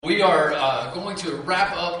We are going to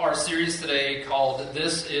wrap up our series today called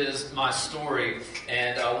This Is My Story,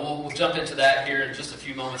 and we'll jump into that here in just a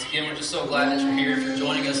few moments. Again, we're just so glad that you're here. If you're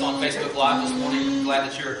joining us on Facebook Live this morning, we're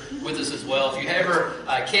glad that you're with us as well. If you ever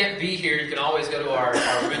can't be here, you can always go to our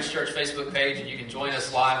Ridge Church Facebook page, and you can join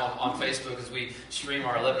us live on Facebook as we stream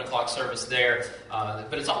our 11 o'clock service there.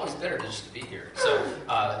 But it's always better just to be here. So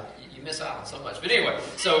you miss out on so much. But anyway,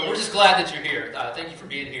 so we're just glad that you're here. Thank you for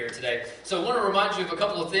being here today. So I want to remind you of a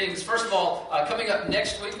couple of things. First of all, coming up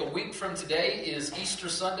next week, a week from today, is Easter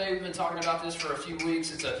Sunday. We've been talking about this for a few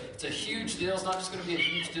weeks. It's a huge deal. It's not just going to be a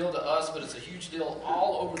huge deal to us, but it's a huge deal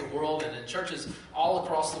all over the world and in churches all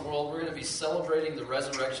across the world. We're going to be celebrating the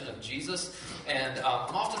resurrection of Jesus. And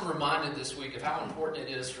I'm often reminded this week of how important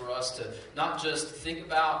it is for us to not just think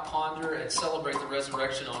about, ponder, and celebrate the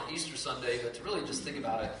resurrection on Easter Sunday, but to really just think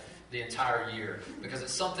about it the entire year, because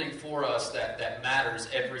it's something for us that matters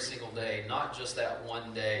every single day, not just that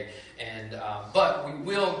one day. And but we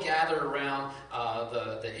will gather around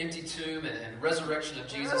the empty tomb and resurrection of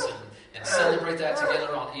Jesus and celebrate that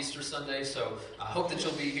together on Easter Sunday. So I hope that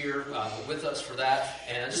you'll be here with us for that.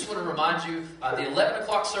 And I just want to remind you, the 11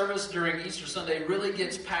 o'clock service during Easter Sunday really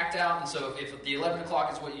gets packed out. And so if the 11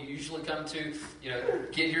 o'clock is what you usually come to,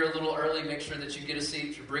 get here a little early, make sure that you get a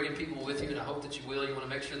seat. If you're bringing people with you, and I hope that you will, you want to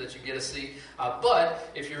make sure that you get a seat.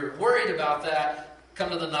 But if you're worried about that, come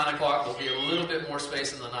to the 9 o'clock. There'll be a little bit more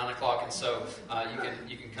space in the 9 o'clock, and so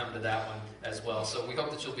you can come to that one as well. So we hope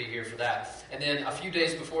that you'll be here for that. And then a few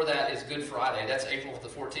days before that is Good Friday. That's April the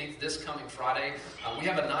 14th, this coming Friday. We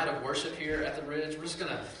have a night of worship here at the Ridge. We're just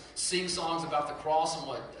going to sing songs about the cross and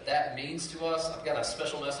what that means to us. I've got a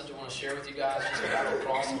special message I want to share with you guys just about the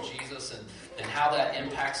cross of Jesus and how that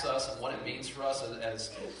impacts us and what it means for us as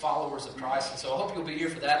followers of Christ. And so I hope you'll be here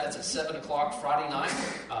for that. That's at 7 o'clock Friday night,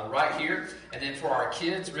 right here. And then for our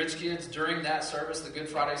kids, Ridge kids, during that service, the Good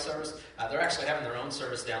Friday service, they're actually having their own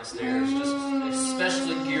service downstairs, just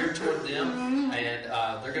especially geared toward them. And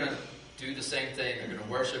they're going to do the same thing. They're going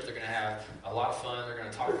to worship. They're going to have a lot of fun. They're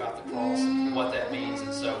going to talk about the cross and what that means.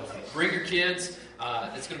 And so bring your kids.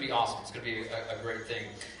 It's going to be awesome. It's going to be a great thing.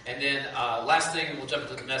 And then last thing, and we'll jump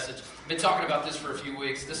into the message. I've been talking about this for a few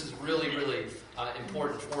weeks. This is really, really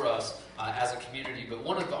important for us as a community. But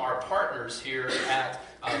one of our partners here at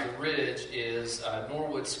the Ridge is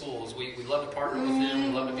Norwood Schools. We love to partner with them.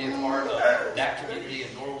 We love to be a part of that community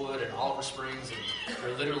in Norwood and Oliver Springs. And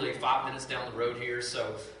we're literally 5 minutes down the road here.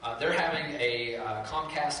 So they're having a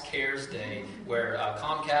Comcast Cares Day where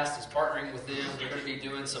Comcast is partnering with them. They're going to be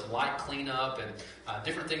doing some light cleanup and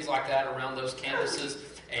different things like that around those campuses.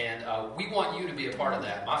 And we want you to be a part of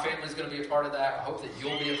that. My family's going to be a part of that. I hope that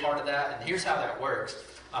you'll be a part of that. And here's how that works.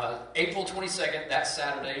 April 22nd, that's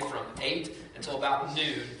Saturday, from 8 until about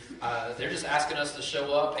noon. They're just asking us to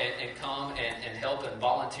show up and come and help and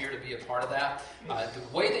volunteer to be a part of that.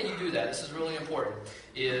 The way that you do that, this is really important,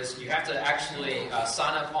 is you have to actually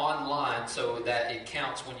sign up online so that it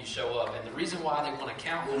counts when you show up. And the reason why they want to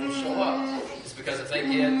count when you show up is because if they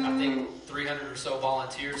get, I think, 300 or so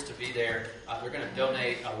volunteers to be there, they're going to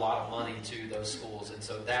donate a lot of money to those schools. And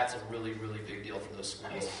so that's a really, really big deal for those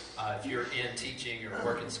schools. If you're in teaching or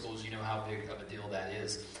working schools, you know how big of a deal that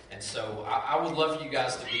is. And so I would love for you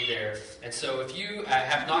guys to be there. And so if you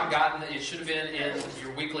have not gotten it, should have been in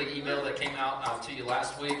your weekly email that came out to you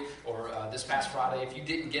last week or this past Friday. If you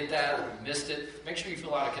didn't get that or missed it, make sure you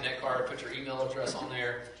fill out a Connect card, put your email address on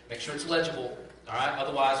there, make sure it's legible. All right.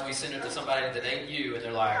 Otherwise, we send it to somebody that ain't you, and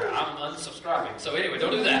they're like, "I'm unsubscribing." So anyway,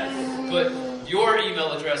 don't do that. Put your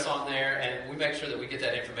email address on there, and we make sure that we get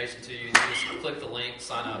that information to you. You just click the link,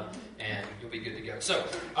 sign up, and you'll be good to go. So,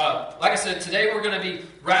 like I said, today we're going to be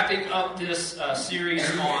wrapping up this series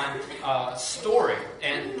on story,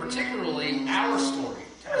 and particularly our story,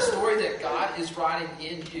 the story that God is writing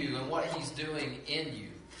in you and what He's doing in you.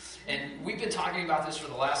 And we've been talking about this for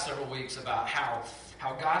the last several weeks about how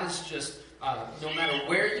God is just no matter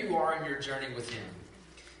where you are in your journey with Him,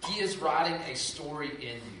 He is writing a story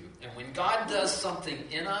in you. And when God does something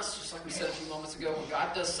in us, just like we said a few moments ago, when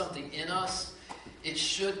God does something in us, it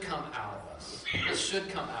should come out of us. It should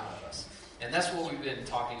come out of us. And that's what we've been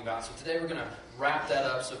talking about. So today we're going to wrap that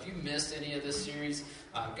up. So if you missed any of this series,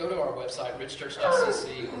 go to our website,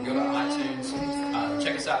 ridgechurch.cc, or go to iTunes,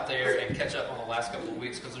 check us out there, and catch up on the last couple of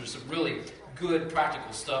weeks, because there's some really good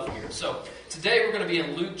practical stuff here. So today we're going to be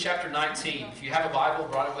in Luke chapter 19. If you have a Bible,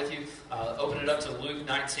 brought it with you, open it up to Luke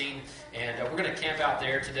 19, and we're going to camp out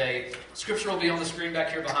there today. Scripture will be on the screen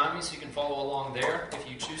back here behind me, so you can follow along there if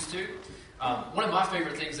you choose to. One of my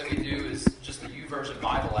favorite things that we do is just the YouVersion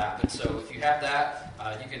Bible app, and so if you have that,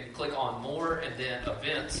 you can click on More, and and then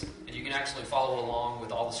events, and you can actually follow along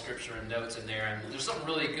with all the scripture and notes in there. And there's something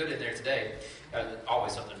really good in there today.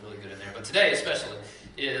 Always something really good in there, but today especially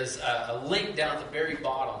is a link down at the very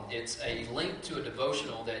bottom. It's a link to a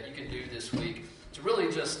devotional that you can do this week to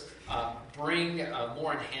really just bring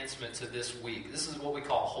more enhancement to this week. This is what we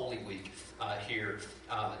call Holy Week here,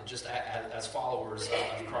 just as followers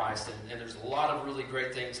of Christ. And there's a lot of really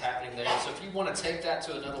great things happening there. So if you want to take that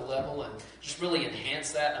to another level and just really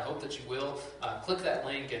enhance that, and I hope that you will, click that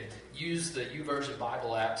link and use the YouVersion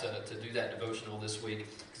Bible app to do that devotional this week,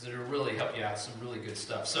 because it'll really help you out with some really good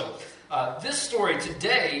stuff. So this story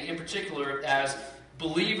today, in particular, as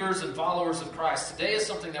believers and followers of Christ, today is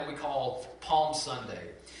something that we call Palm Sunday.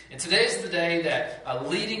 And today is the day that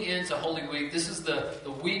leading into Holy Week, this is the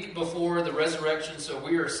week before the resurrection, so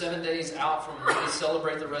we are 7 days out from when we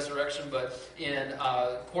celebrate the resurrection, but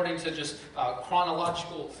according to just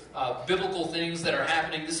chronological biblical things that are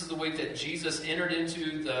happening, this is the week that Jesus entered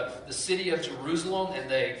into the city of Jerusalem,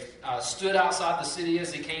 and they stood outside the city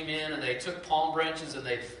as he came in, and they took palm branches, and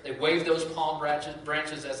they waved those palm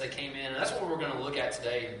branches as they came in, and that's what we're going to look at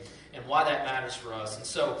today, and why that matters for us. And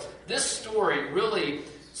so this story really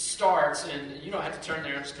starts, and you don't have to turn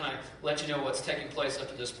there, I'm just kind of let you know what's taking place up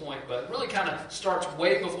to this point, but really kind of starts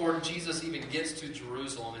way before Jesus even gets to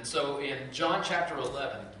Jerusalem. And so in John chapter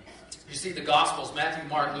 11, you see the Gospels, Matthew,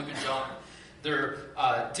 Mark, Luke, and John. They're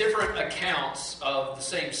different accounts of the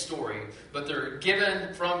same story, but they're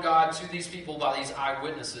given from God to these people by these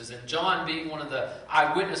eyewitnesses. And John, being one of the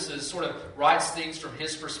eyewitnesses, sort of writes things from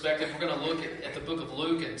his perspective. We're going to look at the book of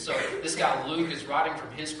Luke, and so this guy Luke is writing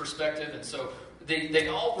from his perspective, and so they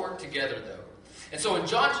all work together, though. And so in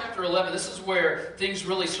John chapter 11, this is where things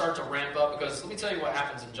really start to ramp up, because let me tell you what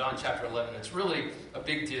happens in John chapter 11. It's really a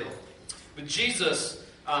big deal. But Jesus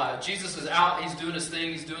is out, he's doing his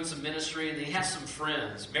thing, he's doing some ministry, and he has some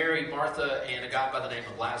friends, Mary, Martha, and a guy by the name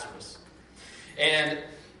of Lazarus. And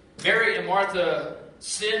Mary and Martha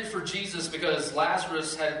sinned for Jesus because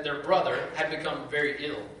Lazarus, their brother, had become very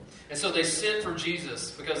ill. And so they sinned for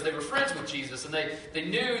Jesus because they were friends with Jesus, and they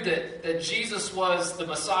knew that Jesus was the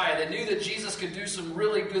Messiah. They knew that Jesus could do some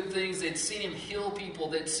really good things. They'd seen him heal people.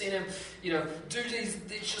 They'd seen him, do these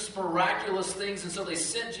just miraculous things. And so they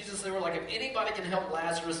sent Jesus. They were like, if anybody can help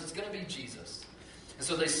Lazarus, it's going to be Jesus. And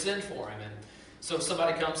so they send for him. And so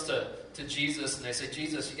somebody comes to Jesus, and they say,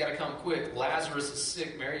 Jesus, you got to come quick. Lazarus is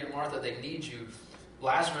sick. Mary and Martha, they need you.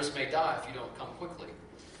 Lazarus may die if you don't come quickly.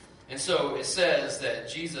 And so it says that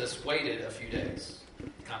Jesus waited a few days.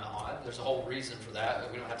 Kind of odd. There's a whole reason for that.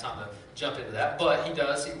 We don't have time to jump into that. But he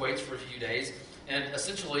does. He waits for a few days. And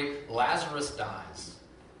essentially, Lazarus dies.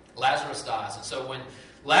 Lazarus dies. And so when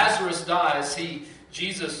Lazarus dies,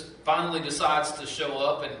 Jesus finally decides to show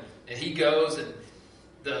up. And he goes, and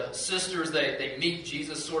the sisters, they meet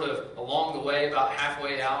Jesus sort of along the way, about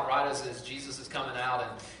halfway out, right as Jesus is coming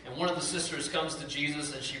out. And one of the sisters comes to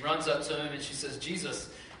Jesus, and she runs up to him, and she says, Jesus,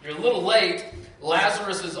 you're a little late.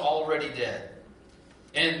 Lazarus is already dead.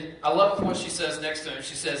 And I love what she says next to him.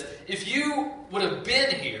 She says, if you would have been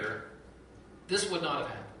here, this would not have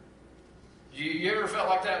happened. You ever felt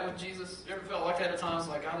like that with Jesus? You ever felt like that at times?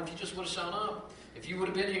 Like, God, if you just would have shown up, if you would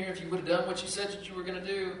have been here, if you would have done what you said that you were going to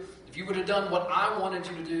do, if you would have done what I wanted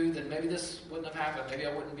you to do, then maybe this wouldn't have happened. Maybe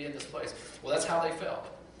I wouldn't be in this place. Well, that's how they felt.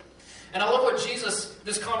 And I love what Jesus,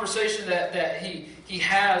 this conversation that he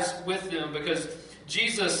has with them, because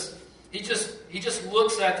Jesus, he just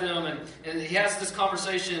looks at them and he has this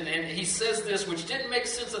conversation, and he says this, which didn't make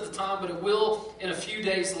sense at the time, but it will in a few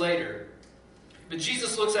days later. But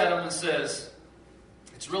Jesus looks at them and says,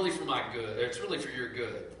 it's really for my good, or it's really for your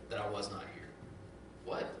good that I was not here.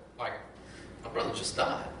 What? Like, my brother just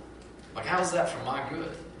died. Like, how is that for my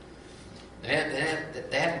good? They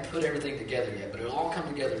hadn't put everything together yet, but it'll all come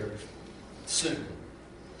together soon.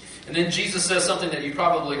 And then Jesus says something that you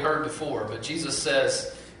probably heard before, but Jesus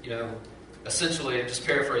says, essentially, I'm just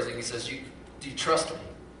paraphrasing, he says, do you trust me?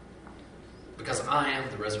 Because I am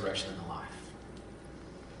the resurrection and the life.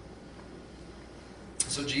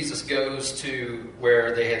 So Jesus goes to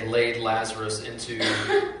where they had laid Lazarus into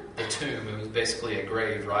the tomb. It was basically a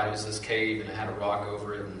grave, right? It was this cave, and it had a rock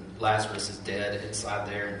over it, and Lazarus is dead inside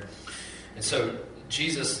there. And so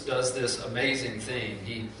Jesus does this amazing thing.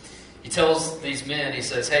 He tells these men, he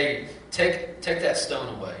says, hey, take that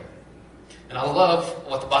stone away. And I love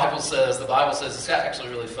what the Bible says. The Bible says, it's actually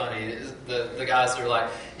really funny. The guys are like,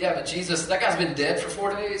 yeah, but Jesus, that guy's been dead for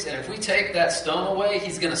 4 days, and if we take that stone away,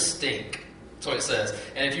 he's going to stink. That's what it says.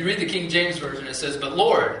 And if you read the King James Version, it says, but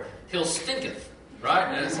Lord, he'll stinketh.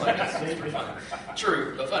 right? And it's like, it's pretty funny.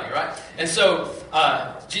 True, but funny, right? And so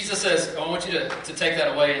Jesus says, I want you to take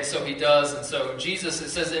that away. And so he does. And so Jesus, it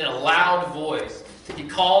says in a loud voice, he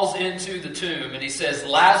calls into the tomb and he says,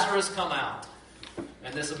 Lazarus, come out.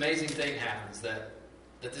 And this amazing thing happens that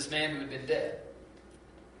this man who had been dead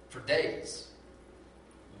for days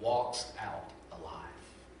walks out alive.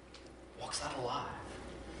 Walks out alive.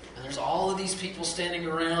 And there's all of these people standing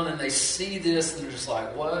around and they see this and they're just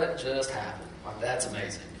like, what just happened? Like, that's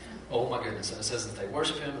amazing. Oh my goodness. And it says that they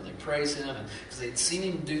worship him and they praise him because they'd seen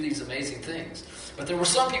him do these amazing things. But there were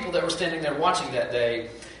some people that were standing there watching that day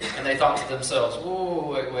and they thought to themselves,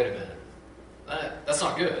 whoa, wait a minute. That's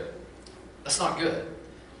not good. That's not good.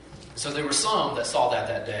 So there were some that saw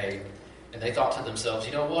that day and they thought to themselves,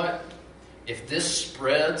 you know what? If this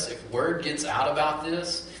spreads, if word gets out about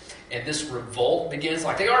this, and this revolt begins,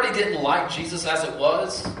 like they already didn't like Jesus as it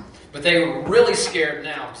was, but they were really scared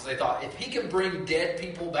now because they thought, if he can bring dead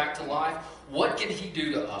people back to life, what can he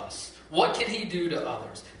do to us? What can he do to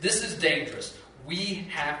others? This is dangerous. We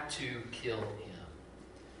have to kill him.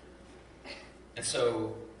 And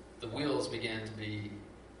so the wheels begin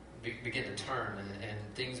to turn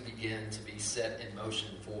and things begin to be set in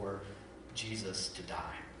motion for Jesus to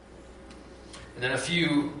die. And then a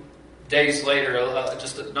few days later,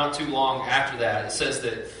 just not too long after that, it says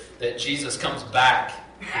that Jesus comes back.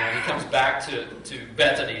 He comes back to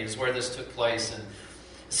Bethany, is where this took place. And it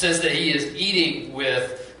says that he is eating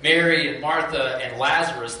with Mary and Martha and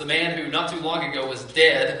Lazarus, the man who not too long ago was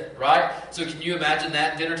dead, right? So can you imagine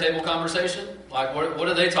that dinner table conversation? Like, what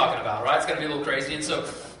are they talking about, right? It's going to be a little crazy. And so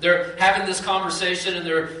they're having this conversation and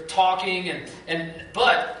they're talking,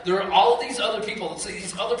 but there are all of these other people. So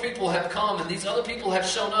these other people have come and these other people have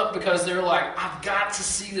shown up because they're like, I've got to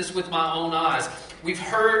see this with my own eyes. We've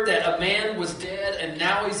heard that a man was dead and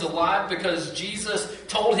now he's alive because Jesus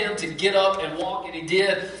told him to get up and walk, and he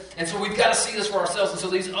did. And so we've got to see this for ourselves. And so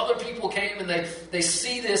these other people came and they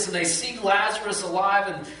see this and they see Lazarus alive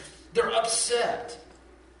and they're upset.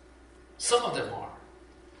 Some of them are.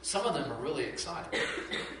 Some of them are really excited.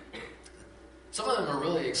 Some of them are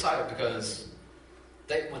really excited because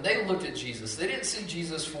when they looked at Jesus, they didn't see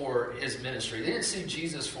Jesus for his ministry. They didn't see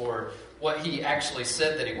Jesus for what he actually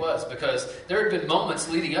said that he was, because there had been moments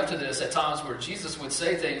leading up to this at times where Jesus would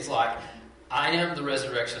say things like, I am the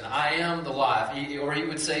resurrection, I am the life. Or he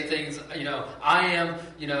would say things, I am,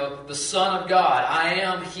 the Son of God, I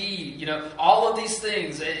am he, all of these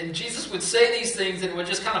things. And Jesus would say these things and it would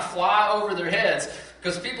just kind of fly over their heads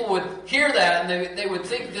because people would hear that and they would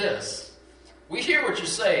think this. We hear what you're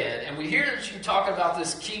saying and we hear that you talk about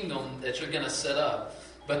this kingdom that you're going to set up.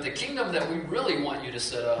 But the kingdom that we really want you to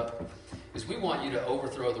set up is we want you to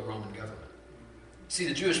overthrow the Roman government. See,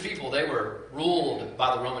 the Jewish people, they were ruled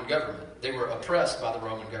by the Roman government. They were oppressed by the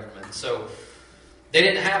Roman government. So they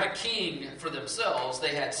didn't have a king for themselves.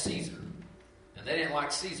 They had Caesar. And they didn't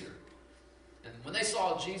like Caesar. And when they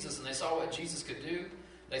saw Jesus and they saw what Jesus could do,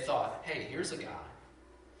 they thought, hey, here's a guy.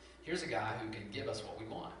 Here's a guy who can give us what we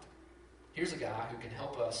want. Here's a guy who can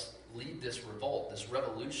help us lead this revolt, this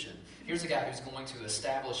revolution. Here's a guy who's going to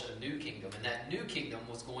establish a new kingdom. And that new kingdom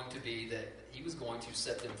was going to be that he was going to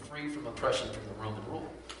set them free from oppression from the Roman rule.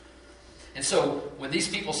 And so when these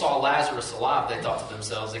people saw Lazarus alive, they thought to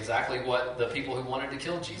themselves exactly what the people who wanted to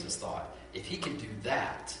kill Jesus thought. If he can do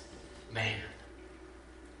that, man,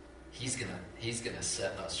 he's gonna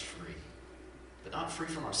set us free. But not free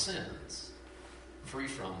from our sins, free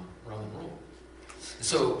from Roman rule. And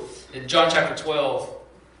so in John chapter 12,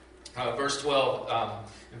 verse 12,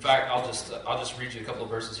 in fact, I'll just read you a couple of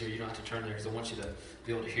verses here. You don't have to turn there because I want you to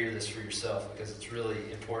be able to hear this for yourself because it's really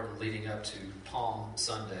important leading up to Palm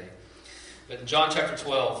Sunday. But in John chapter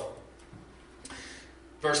 12,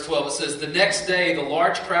 verse 12, it says, the next day the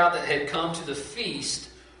large crowd that had come to the feast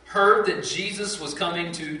heard that Jesus was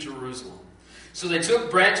coming to Jerusalem. So they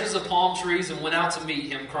took branches of palm trees and went out to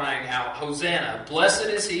meet him, crying out, Hosanna, blessed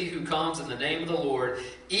is he who comes in the name of the Lord,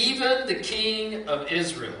 even the King of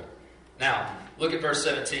Israel. Now, look at verse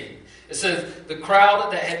 17. It says, the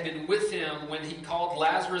crowd that had been with him when he called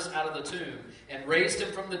Lazarus out of the tomb and raised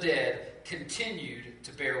him from the dead continued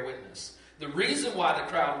to bear witness. The reason why the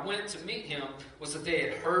crowd went to meet him was that they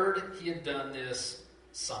had heard he had done this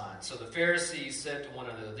sign. So the Pharisees said to one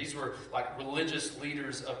another, these were like religious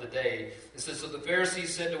leaders of the day. It says, so the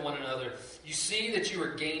Pharisees said to one another, you see that you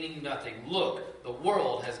are gaining nothing. Look, the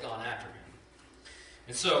world has gone after him.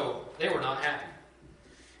 And so they were not happy.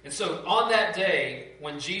 And so on that day,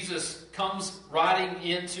 when Jesus comes riding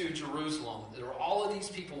into Jerusalem, there were all of these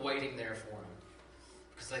people waiting there for him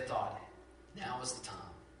because they thought, now is the time.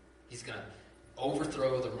 He's going to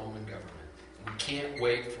overthrow the Roman government. We can't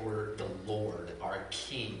wait for the Lord, our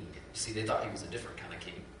You see, they thought he was a different kind of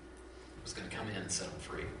king. He was going to come in and set them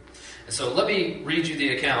free. And so let me read you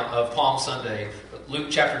the account of Palm Sunday, Luke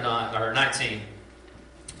chapter 19,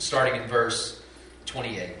 starting in verse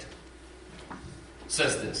 28. It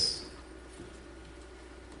says this.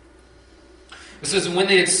 It says, and when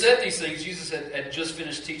they had said these things, Jesus had just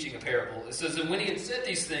finished teaching a parable. It says, and when he had said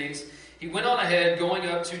these things, he went on ahead, going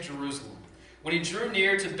up to Jerusalem. When he drew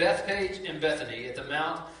near to Bethphage and Bethany at the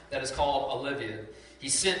mount that is called Olivet, he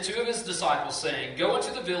sent 2 of his disciples, saying, go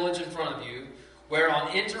into the village in front of you, where on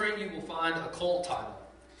entering you will find a colt tied,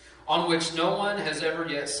 on which no one has ever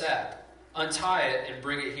yet sat. Untie it and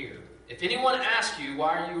bring it here. If anyone asks you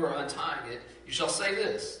why you are untying it, you shall say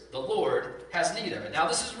this, the Lord has need of it. Now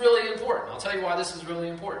this is really important. I'll tell you why this is really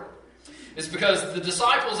important. It's because the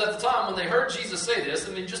disciples at the time, when they heard Jesus say this,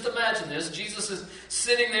 I mean, just imagine this. Jesus is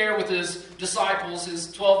sitting there with his disciples,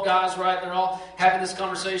 his 12 guys, right? They're all having this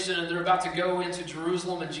conversation, and they're about to go into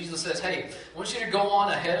Jerusalem, and Jesus says, hey, I want you to go on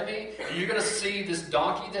ahead of me, and you're going to see this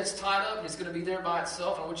donkey that's tied up, and it's going to be there by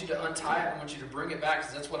itself. I want you to untie it. I want you to bring it back,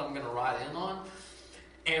 because that's what I'm going to ride in on.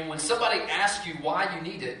 And when somebody asks you why you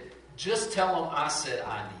need it, just tell them I said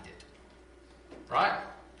I need it. Right?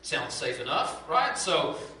 Sounds safe enough, right?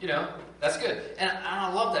 So, that's good. And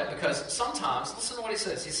I love that because sometimes, listen to what he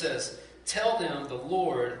says. He says, tell them the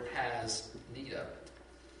Lord has need of it.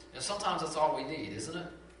 And sometimes that's all we need, isn't it?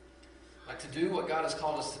 Like to do what God has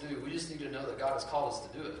called us to do, we just need to know that God has called us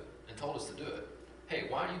to do it and told us to do it. Hey,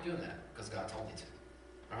 why are you doing that? Because God told me to.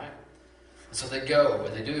 All right? And so they go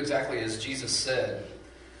and they do exactly as Jesus said.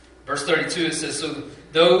 Verse 32, it says, so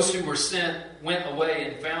those who were sent went away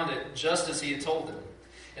and found it just as he had told them.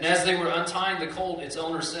 And as they were untying the colt, its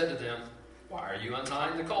owner said to them, why are you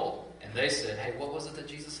untying the colt? And they said, hey, what was it that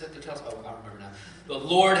Jesus said to tell us? Oh, I remember now. The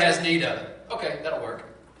Lord has need of it. Okay, that'll work.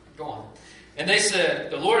 Go on. And they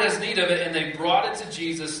said, the Lord has need of it. And they brought it to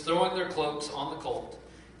Jesus, throwing their cloaks on the colt.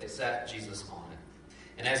 They sat Jesus on it.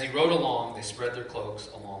 And as he rode along, they spread their cloaks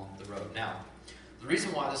along the road. Now, the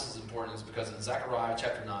reason why this is important is because in Zechariah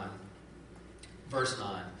chapter 9, verse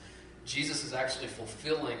 9, Jesus is actually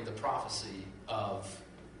fulfilling the prophecy of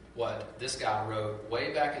what this guy wrote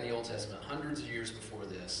way back in the Old Testament, hundreds of years before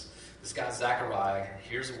this. This guy Zechariah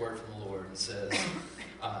hears a word from the Lord and says,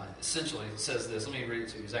 essentially says this. Let me read it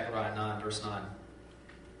to you. Zechariah 9, verse 9.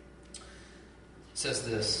 It says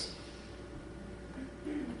this.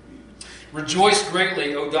 Rejoice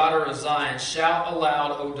greatly, O daughter of Zion. Shout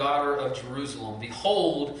aloud, O daughter of Jerusalem.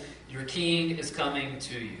 Behold, your king is coming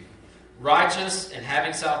to you. Righteous and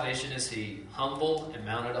having salvation is he, humble and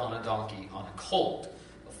mounted on a donkey, on a colt,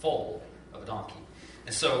 a foal of a donkey.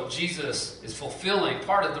 And so Jesus is fulfilling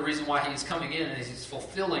part of the reason why he's coming in, and he's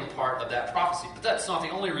fulfilling part of that prophecy. But that's not the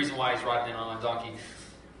only reason why he's riding in on a donkey.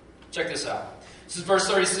 Check this out. This is verse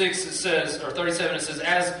 36, it says, or 37, it says,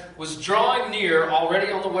 as was drawing near,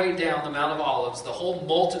 already on the way down the Mount of Olives, the whole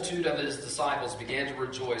multitude of his disciples began to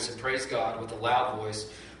rejoice and praise God with a loud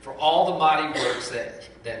voice for all the mighty works that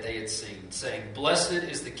they had seen, saying, blessed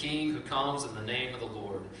is the King who comes in the name of the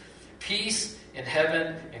Lord. Peace in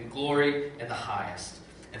heaven and glory in the highest.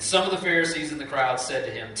 And some of the Pharisees in the crowd said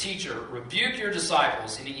to him, Teacher, rebuke your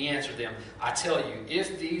disciples. And he answered them, I tell you,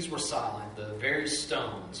 if these were silent, the very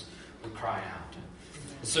stones would cry out.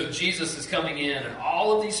 And so Jesus is coming in, and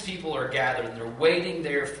all of these people are gathered, and they're waiting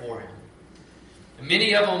there for him. And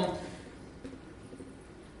many of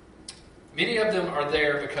them are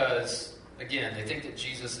there because, again, they think that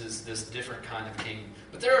Jesus is this different kind of king.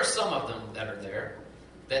 But there are some of them that are there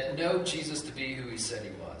that know Jesus to be who he said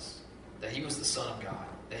he was. That he was the Son of God.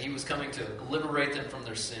 That he was coming to liberate them from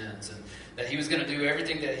their sins. And that he was going to do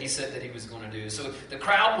everything that he said that he was going to do. So the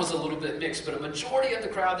crowd was a little bit mixed. But a majority of the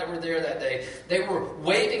crowd that were there that day, they were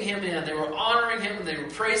waving him in. They were honoring him. And they were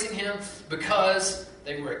praising him because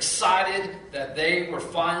they were excited that they were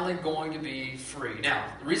finally going to be free. Now,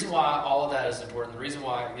 the reason why all of that is important, the reason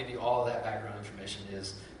why I give you all of that background information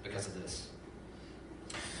is because of this.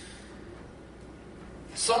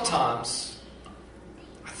 Sometimes,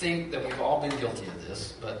 I think that we've all been guilty of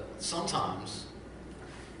this, but sometimes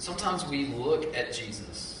we look at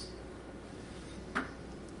Jesus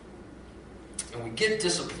and we get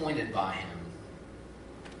disappointed by him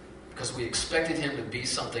because we expected him to be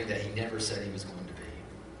something that he never said he was going to be.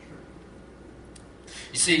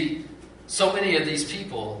 You see, so many of these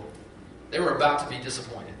people, they were about to be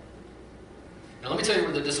disappointed. Now let me tell you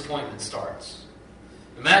where the disappointment starts.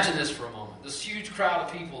 Imagine this for a moment. This huge crowd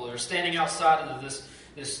of people are standing outside of this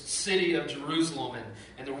city of Jerusalem,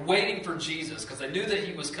 and they're waiting for Jesus because they knew that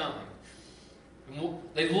he was coming.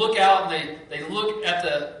 They look out and they look at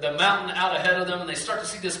the mountain out ahead of them, and they start to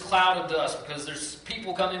see this cloud of dust because there's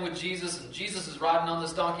people coming with Jesus, and Jesus is riding on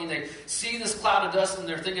this donkey, and they see this cloud of dust, and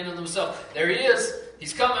they're thinking to themselves, there he is.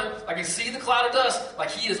 He's coming. I can see the cloud of dust. Like,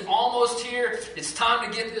 he is almost here. It's time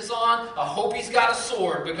to get this on. I hope he's got a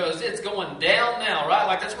sword because it's going down now, right?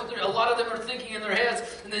 Like, that's what a lot of them are thinking in their heads.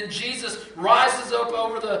 And then Jesus rises up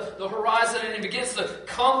over the horizon, and he begins to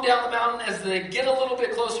come down the mountain as they get a little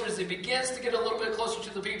bit closer. As he begins to get a little bit closer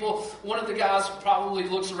to the people, one of the guys probably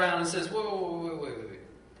looks around and says, wait.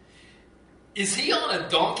 Is he on a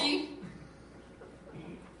donkey?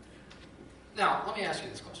 Now, let me ask you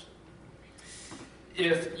this question.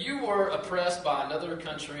 If you were oppressed by another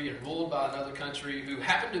country and ruled by another country who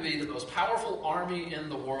happened to be the most powerful army in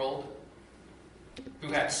the world, who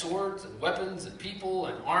had swords and weapons and people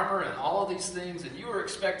and armor and all of these things, and you were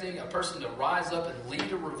expecting a person to rise up and lead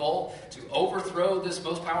a revolt to overthrow this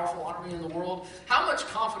most powerful army in the world, how much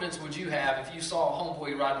confidence would you have if you saw a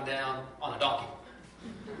homeboy riding down on a donkey?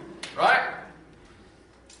 Right?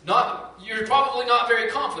 You're probably not very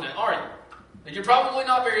confident, are you? And you're probably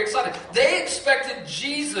not very excited. They expected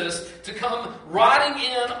Jesus to come riding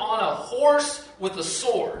in on a horse with a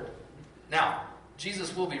sword. Now,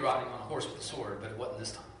 Jesus will be riding on a horse with a sword, but it wasn't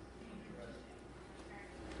this time.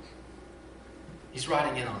 He's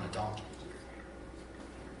riding in on a donkey.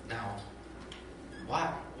 Now,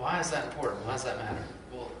 why is that important? Why does that matter?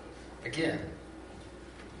 Well, again,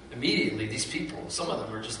 immediately these people, some of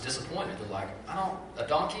them are just disappointed. They're like, a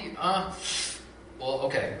donkey? Well,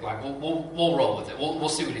 okay, like we'll roll with it. We'll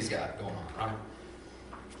see what he's got going on, right?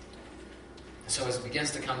 And so as it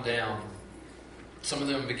begins to come down, some of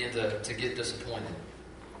them begin to get disappointed.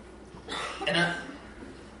 And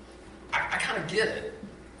I kind of get it.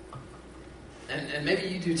 And maybe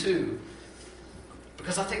you do too.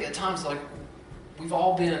 Because I think at times, like, we've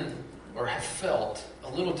all been or have felt a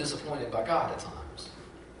little disappointed by God at times.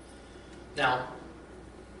 Now,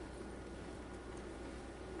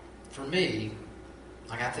 for me,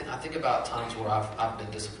 like, I think about times where I've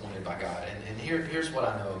been disappointed by God. And here's what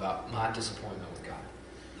I know about my disappointment with God.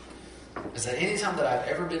 Is that anytime that I've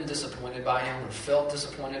ever been disappointed by Him or felt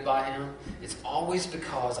disappointed by Him, it's always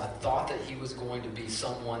because I thought that He was going to be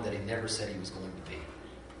someone that He never said He was going to be.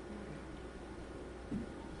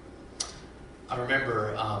 I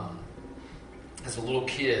remember as a little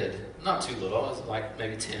kid, not too little, I was like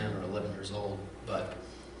maybe 10 or 11 years old, but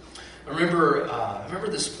I remember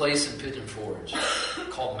this place in Pigeon Forge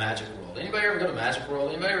called Magic World. Anybody ever go to Magic World?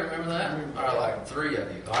 Anybody remember that? All right, like 3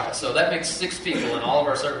 of you. All right, so that makes 6 people in all of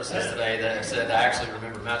our services today that have said I actually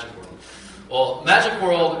remember Magic World. Well, Magic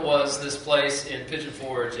World was this place in Pigeon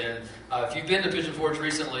Forge, and if you've been to Pigeon Forge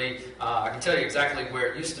recently, I can tell you exactly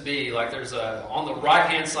where it used to be. Like, there's on the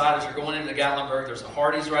right-hand side as you're going into Gatlinburg, there's a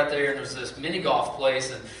Hardee's right there, and there's this mini golf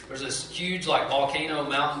place, and there's this huge like volcano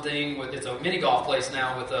mountain thing. It's a mini golf place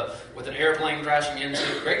now with an airplane crashing into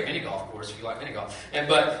it. Great mini golf course if you like mini golf.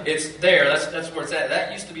 But it's there. That's where it's at.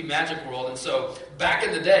 That used to be Magic World, and so back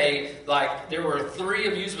in the day, like, there were 3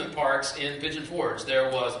 amusement parks in Pigeon Forge.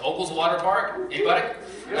 There was Opal's Water Park. Anybody?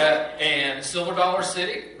 And Silver Dollar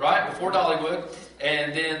City, right, before Dollywood.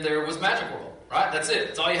 And then there was Magic World, right? That's it.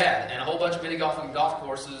 That's all you had. And a whole bunch of mini golf and golf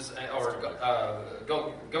courses or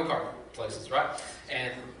go-kart places, right?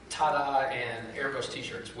 And tie-dye and airbrush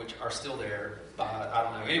t-shirts, which are still there, but I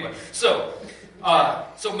don't know. Anyway, so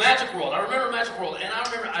Magic World. I remember Magic World, and I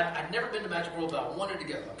remember I'd never been to Magic World, but I wanted to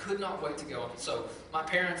go. I could not wait to go. So my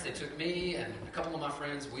parents, they took me and a couple of my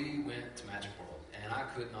friends. We went to Magic World. And I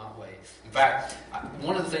could not wait. In fact,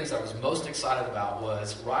 one of the things I was most excited about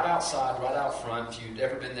was right outside, right out front. If you'd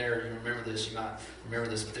ever been there, you remember this, you might remember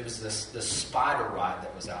this, but there was this spider ride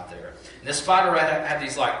that was out there. And this spider ride had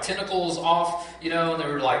these like tentacles off, and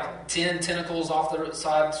there were like 10 tentacles off the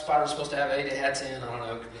side. The spider was supposed to have 8, it had 10, I don't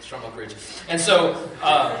know, it's from Oak Ridge. And so,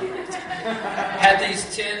 had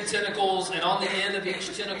these 10 tentacles, and on the end of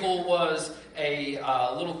each tentacle was a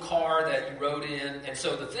little car that you rode in, and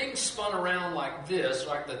so the thing spun around like this,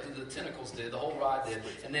 right? The tentacles did, the whole ride did,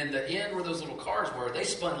 and then the end where those little cars were, they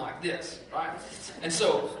spun like this, right? And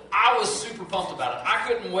so I was super pumped about it. I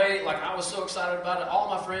couldn't wait. Like, I was so excited about it. All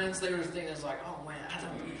my friends, they were thinking, it's like, oh man, I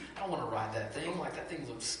don't want to ride that thing. Like, that thing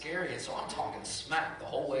looks scary. And so I'm talking smack the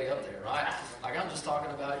whole way up there, right? Like, I'm just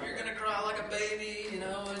talking about, you're going to cry like a baby, and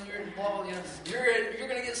you're blah, you're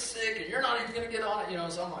going to get sick, and you're not even going to get on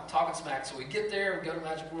it, So I'm like talking smack. So we get there, we go to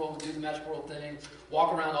Magic World, we do the Magic World thing,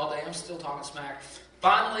 walk around all day. I'm still talking smack.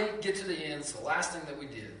 Finally, get to the end. It's the last thing that we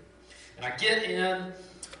did. And I get in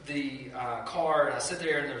the car, and I sit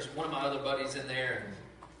there, and there's one of my other buddies in there,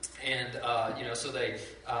 And, so they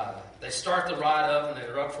start the ride up,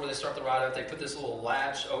 and right before they start the ride up, they put this little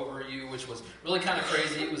latch over you, which was really kind of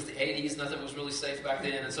crazy. It was the 80s. Nothing was really safe back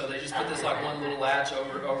then. And so they just put this, one little latch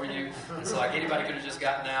over you. And so, anybody could have just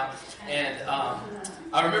gotten out. And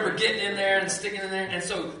I remember getting in there and sticking in there. And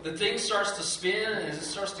so the thing starts to spin, and as it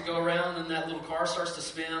starts to go around, and that little car starts to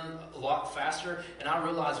spin a lot faster. And I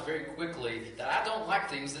realized very quickly that I don't like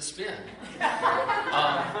things that spin.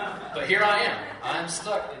 But here I am. I'm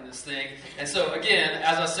stuck in this thing. And so, again,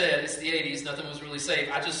 as I said, it's the 80s. Nothing was really safe.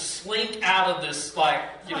 I just slink out of this,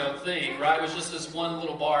 thing, right? It was just this one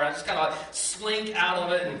little bar. I just kind of slink out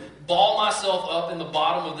of it and ball myself up in the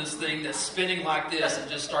bottom of this thing that's spinning like this and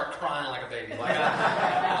just start crying like a baby.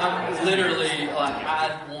 I'm literally,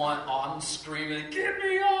 I'm screaming, get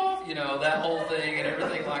me off! That whole thing and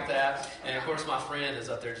everything like that. And, of course, my friend is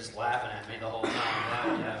up there just laughing at me the whole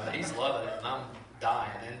time. Right? He's loving it, and I'm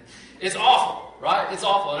dying. And it's awful, right? It's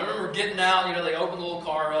awful. And I remember getting out, they open the little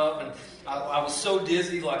car up, and I was so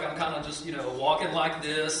dizzy, I'm kind of just, walking like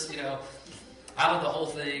this, out of the whole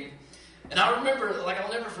thing. And I remember,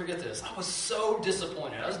 I'll never forget this. I was so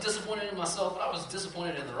disappointed. I was disappointed in myself, but I was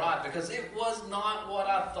disappointed in the ride because it was not what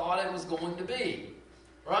I thought it was going to be,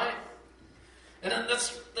 right? And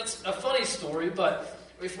that's a funny story, but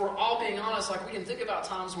if we're all being honest, we can think about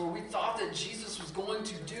times where we thought that Jesus was going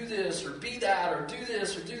to do this or be that or do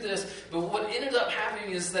this or do this, but what ended up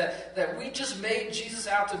happening is that we just made Jesus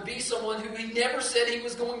out to be someone who he never said he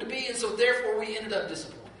was going to be, and so therefore we ended up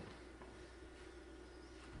disappointed.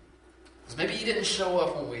 Because maybe he didn't show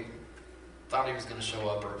up when we thought he was going to show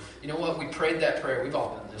up, or we prayed that prayer. We've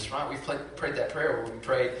all done this, right? We've prayed that prayer where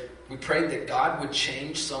we prayed that God would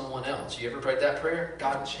change someone else. You ever prayed that prayer?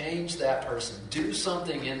 God, change that person. Do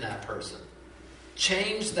something in that person.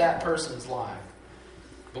 Change that person's life.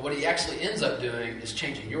 But what he actually ends up doing is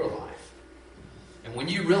changing your life. And when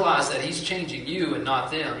you realize that he's changing you and not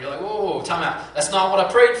them, you're like, whoa, time out. That's not what I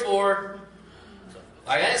prayed for.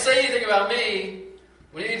 I didn't say anything about me.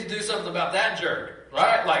 We need to do something about that jerk.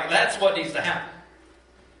 Right? That's what needs to happen.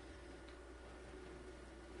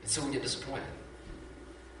 And so we get disappointed.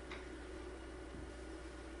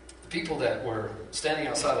 People that were standing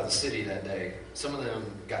outside of the city that day, some of them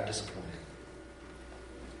got disappointed.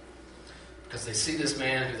 Because they see this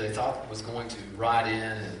man who they thought was going to ride in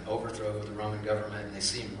and overthrow the Roman government, and they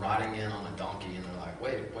see him riding in on a donkey, and they're like,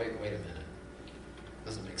 wait a minute.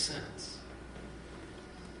 Doesn't make sense.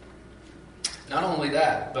 Not only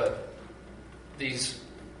that, but these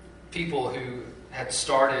people who had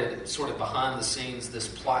started sort of behind the scenes this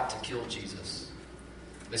plot to kill Jesus,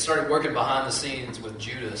 they started working behind the scenes with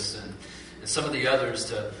Judas and some of the others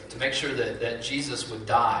to make sure that Jesus would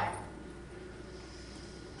die.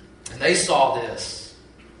 And they saw this,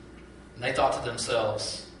 and they thought to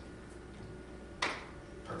themselves,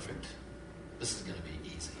 perfect. This is going to be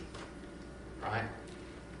easy. Right?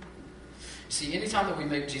 You see, anytime that we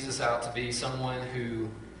make Jesus out to be someone who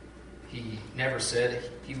he never said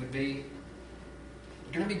he would be,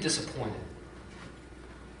 we're going to be disappointed.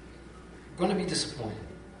 We're going to be disappointed.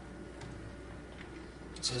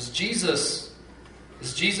 So as Jesus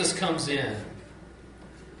comes in, I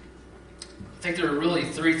think there are really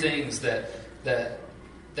three things that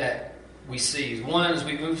we see. One is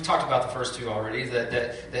we've talked about the first two already,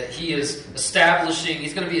 that he is establishing,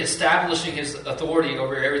 he's going to be establishing his authority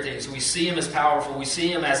over everything. So we see him as powerful. We see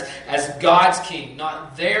him as God's king,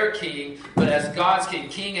 not their king, but as God's king.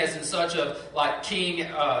 King as in such of King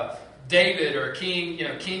David or king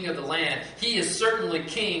of the land. He is certainly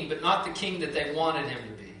king, but not the king that they wanted him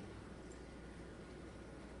to be.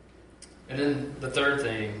 And then the third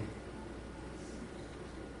thing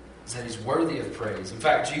is that he's worthy of praise. In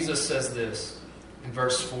fact, Jesus says this in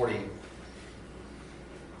verse 40.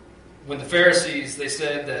 When the Pharisees, they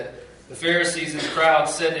said that the Pharisees in the crowd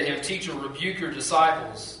said to him, "Teacher, rebuke your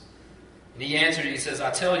disciples." And he answered, he says,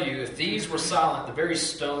 "I tell you, if these were silent, the very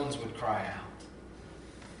stones would cry out."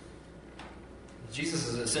 Jesus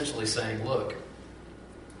is essentially saying, look,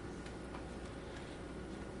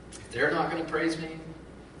 if they're not going to praise me,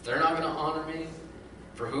 if they're not going to honor me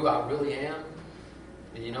for who I really am,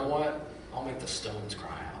 then you know what? I'll make the stones cry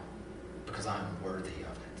out because I'm worthy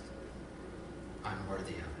of it. I'm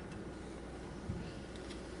worthy of it.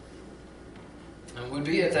 And it would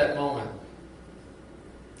be at that moment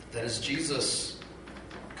that as Jesus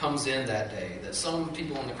comes in that day, that some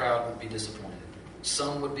people in the crowd would be disappointed.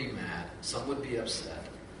 Some would be mad. Some would be upset.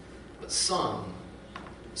 But some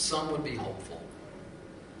would be hopeful.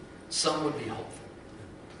 Some would be hopeful.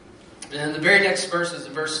 And the very next verse is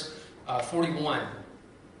in verse 41.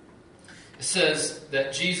 It says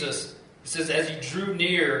that Jesus It says, as he drew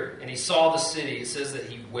near and he saw the city, it says that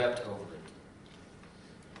he wept over it,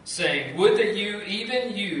 saying, would that you,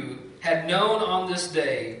 even you, had known on this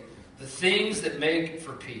day the things that make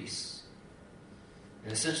for peace.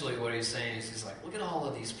 And essentially what he's saying is, he's like, look at all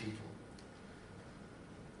of these people.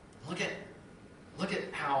 Look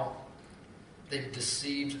at how they've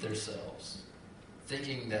deceived themselves,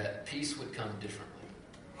 thinking that peace would come differently.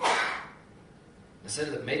 Instead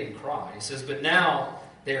of that made him cry. He says, but now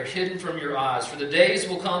they are hidden from your eyes. For the days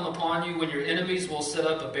will come upon you when your enemies will set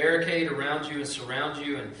up a barricade around you and surround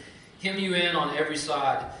you and hem you in on every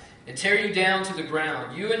side and tear you down to the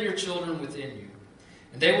ground, you and your children within you.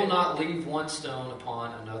 And they will not leave one stone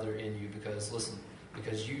upon another in you because, listen,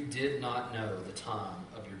 because you did not know the time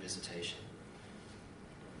of your visitation.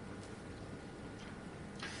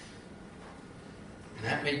 And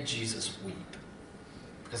that made Jesus weep.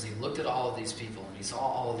 Because he looked at all of these people and he saw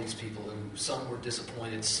all of these people who some were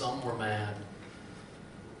disappointed, some were mad.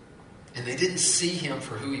 And they didn't see him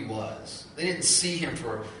for who he was. They didn't see him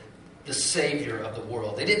for the Savior of the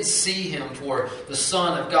world. They didn't see him for the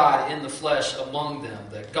Son of God in the flesh among them,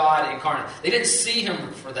 the God incarnate. They didn't see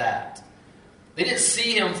him for that. They didn't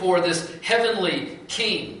see him for this heavenly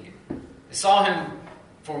king. They saw him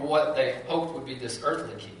for what they hoped would be this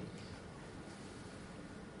earthly king.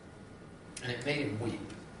 And it made him weep.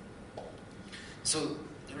 So,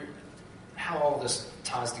 how all this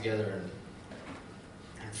ties together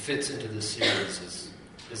and fits into this series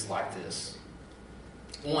is like this.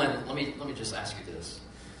 One, let me just ask you this.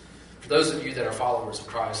 For those of you that are followers of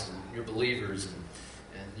Christ and you're believers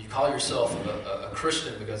and you call yourself a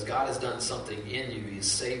Christian because God has done something in you, He has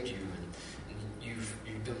saved you, and you've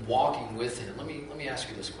been walking with Him. Let me ask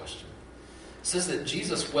you this question. It says that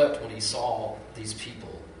Jesus wept when He saw these people.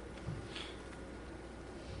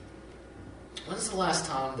 When's the last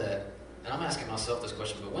time that, and I'm asking myself this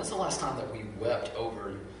question, but when's the last time that we wept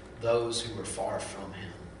over those who were far from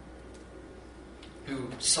Him? Who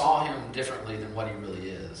saw Him differently than what He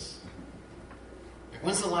really is?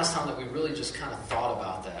 When's the last time that we really just kind of thought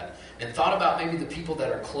about that? And thought about maybe the people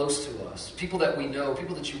that are close to us, people that we know,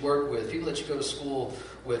 people that you work with, people that you go to school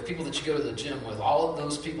with, people that you go to the gym with, all of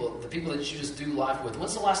those people, the people that you just do life with.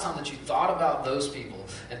 When's the last time that you thought about those people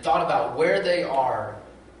and thought about where they are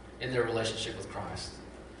in their relationship with Christ?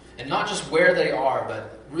 And not just where they are,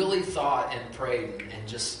 but really thought and prayed and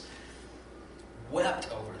just wept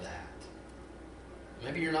over that.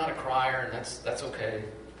 Maybe you're not a crier, and that's okay.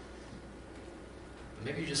 But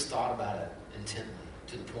maybe you just thought about it intently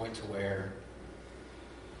to the point to where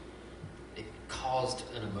it caused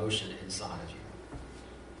an emotion inside of you.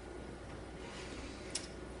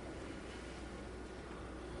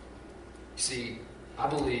 You see, I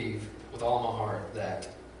believe with all my heart that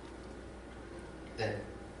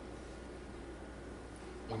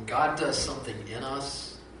when God does something in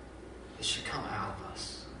us, it should come out of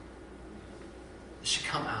us. It should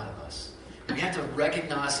come out of us. We have to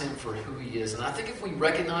recognize Him for who He is. And I think if we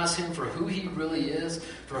recognize Him for who He really is,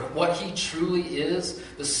 for what He truly is,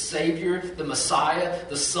 the Savior, the Messiah,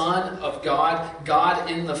 the Son of God,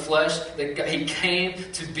 God in the flesh, that He came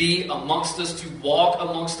to be amongst us, to walk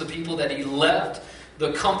amongst the people, that He left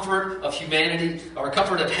the comfort of humanity, or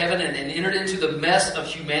comfort of heaven, and entered into the mess of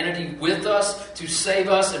humanity with us to save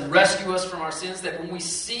us and rescue us from our sins, that when we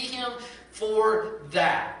see Him for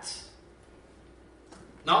that,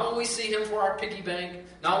 not when we see Him for our piggy bank,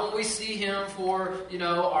 not when we see Him for,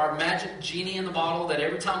 our magic genie in the bottle, that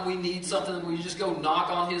every time we need something, we just go knock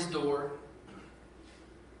on His door,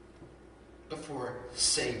 but for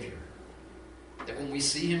Savior. That when we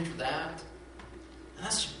see Him for that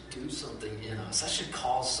should do something in us. That should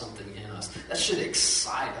cause something in us. That should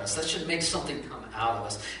excite us. That should make something come out of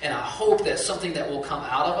us. And I hope that something that will come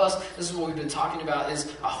out of us, this is what we've been talking about,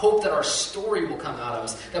 is I hope that our story will come out of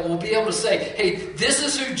us. That we'll be able to say, hey, this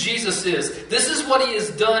is who Jesus is. This is what He has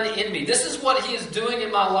done in me. This is what He is doing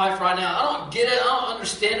in my life right now. I don't get it. I don't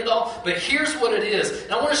understand it all. But here's what it is.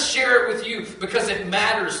 And I want to share it with you because it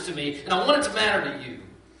matters to me. And I want it to matter to you.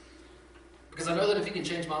 Because I know that if He can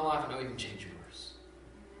change my life, I know He can change yours.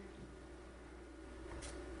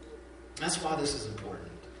 That's why this is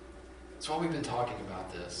important. That's why we've been talking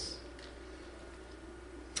about this.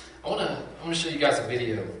 I want to show you guys a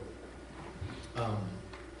video. I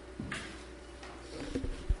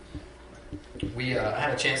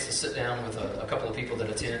had a chance to sit down with a couple of people that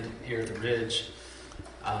attend here at the Ridge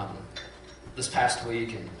this past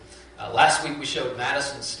week, and last week we showed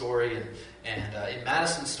Madison's story, and in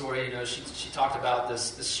Madison's story, she talked about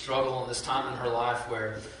this struggle and this time in her life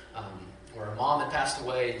where where her mom had passed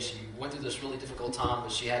away, and she went through this really difficult time,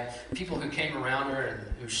 but she had people who came around her and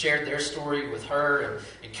who shared their story with her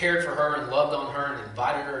and cared for her and loved on her and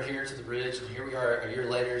invited her here to the Ridge. And here we are a year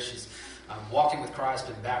later. She's walking with Christ,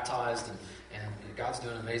 been baptized, and God's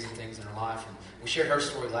doing amazing things in her life. And we shared her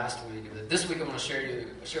story last week. This week I want to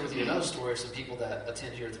share with you another story of some people that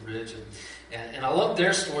attend here at the Ridge. And I love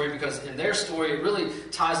their story because in their story it really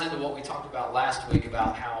ties into what we talked about last week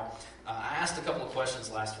about how I asked a couple of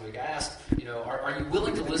questions last week. I asked, are you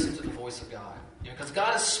willing to listen to the voice of God? Because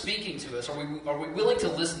God is speaking to us. Are we willing to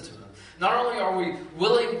listen to Him? Not only are we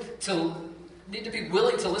need to be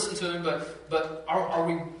willing to listen to Him, but are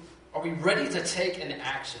we ready to take an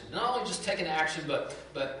action? Not only just take an action,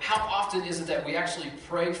 but how often is it that we actually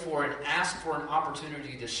pray for and ask for an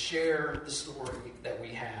opportunity to share the story that we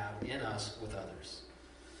have in us with others?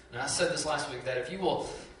 And I said this last week, that if you will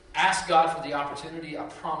ask God for the opportunity, I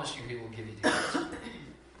promise you He will give you the answer.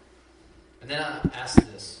 And then I asked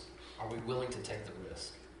this, are we willing to take the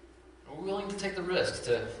risk? Are we willing to take the risk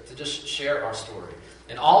to just share our story?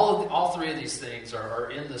 And all three of these things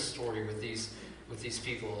are in this story with these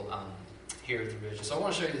people here at the Ridge. So I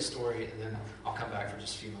want to show you this story, and then I'll come back for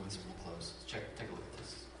just a few moments and we'll close. Take a look at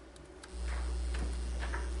this.